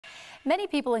Many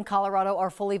people in Colorado are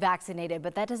fully vaccinated,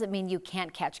 but that doesn't mean you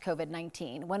can't catch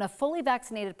COVID-19. When a fully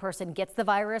vaccinated person gets the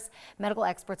virus, medical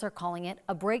experts are calling it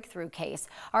a breakthrough case.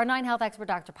 Our 9 Health expert,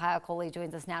 Dr. Payal Kohli,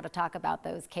 joins us now to talk about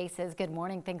those cases. Good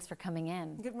morning. Thanks for coming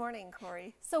in. Good morning,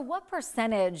 Corey. So what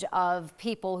percentage of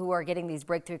people who are getting these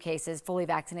breakthrough cases, fully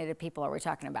vaccinated people, are we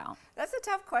talking about? That's a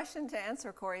tough question to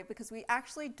answer, Corey, because we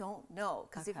actually don't know.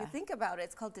 Because if you think about it,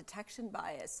 it's called detection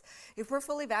bias. If we're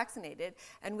fully vaccinated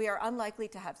and we are unlikely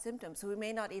to have symptoms, so we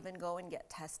may not even go and get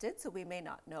tested, so we may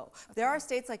not know. There are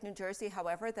states like New Jersey,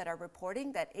 however, that are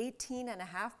reporting that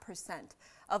 18.5%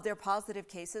 of their positive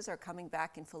cases are coming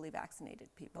back in fully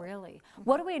vaccinated people. Really?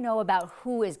 What do we know about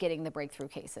who is getting the breakthrough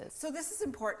cases? So this is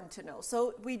important to know.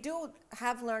 So we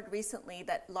have learned recently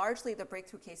that largely the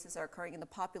breakthrough cases are occurring in the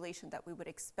population that we would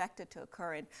expect it to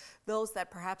occur in, those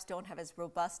that perhaps don't have as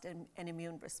robust an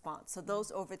immune response. So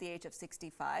those over the age of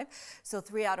 65. So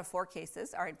 3 out of 4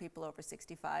 cases are in people over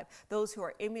 65. Those who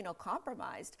are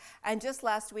immunocompromised. And just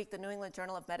last week, the New England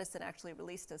Journal of Medicine actually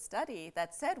released a study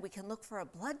that said we can look for a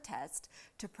blood test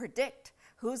to predict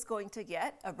who's going to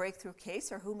get a breakthrough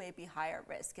case or who may be higher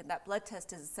risk. And that blood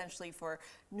test is essentially for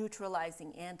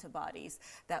neutralizing antibodies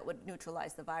that would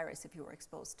neutralize the virus if you were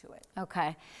exposed to it.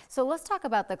 Okay, so let's talk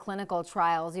about the clinical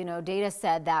trials. You know, data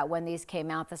said that when these came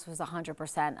out, this was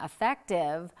 100%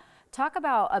 effective. Talk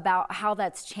about how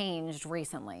that's changed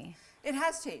recently. It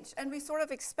has changed, and we sort of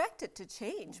expect it to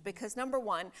change because, number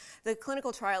one, the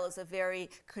clinical trial is a very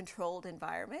controlled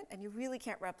environment, and you really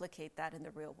can't replicate that in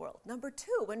the real world. Number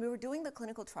two, when we were doing the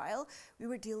clinical trial, we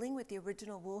were dealing with the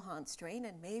original Wuhan strain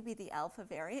and maybe the Alpha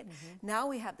variant. Now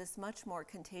we have this much more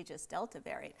contagious Delta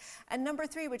variant. And number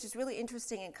three, which is really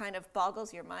interesting and kind of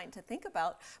boggles your mind to think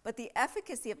about, but the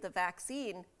efficacy of the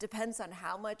vaccine depends on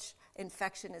how much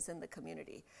infection is in the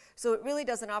community. So it really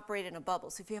doesn't operate in a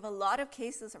bubble. So if you have a lot of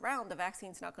cases around, the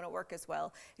vaccine's not going to work as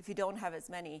well. If you don't have as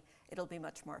many, it'll be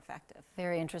much more effective.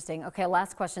 Very interesting. Okay,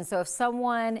 last question. So if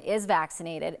someone is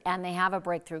vaccinated and they have a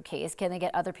breakthrough case, can they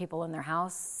get other people in their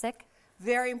house sick?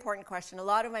 Very important question. A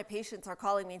lot of my patients are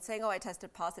calling me and saying, oh, I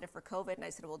tested positive for COVID. And I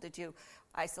said, well, did you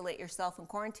isolate yourself and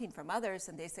quarantine from others?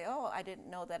 And they say, oh, I didn't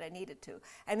know that I needed to.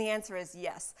 And the answer is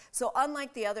yes. So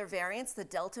unlike the other variants, the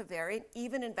Delta variant,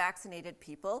 even in vaccinated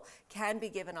people, can be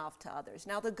given off to others.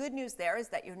 Now, the good news there is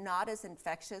that you're not as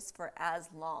infectious for as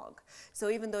long. So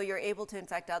even though you're able to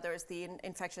infect others, the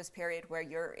infectious period where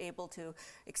you're able to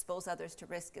expose others to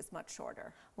risk is much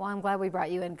shorter. Well, I'm glad we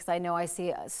brought you in because I know I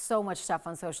see so much stuff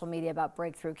on social media about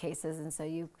breakthrough cases, and so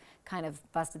you kind of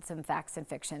busted some facts and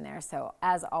fiction there. So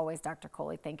as always, Dr.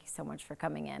 Kohli, thank you so much for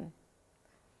coming in.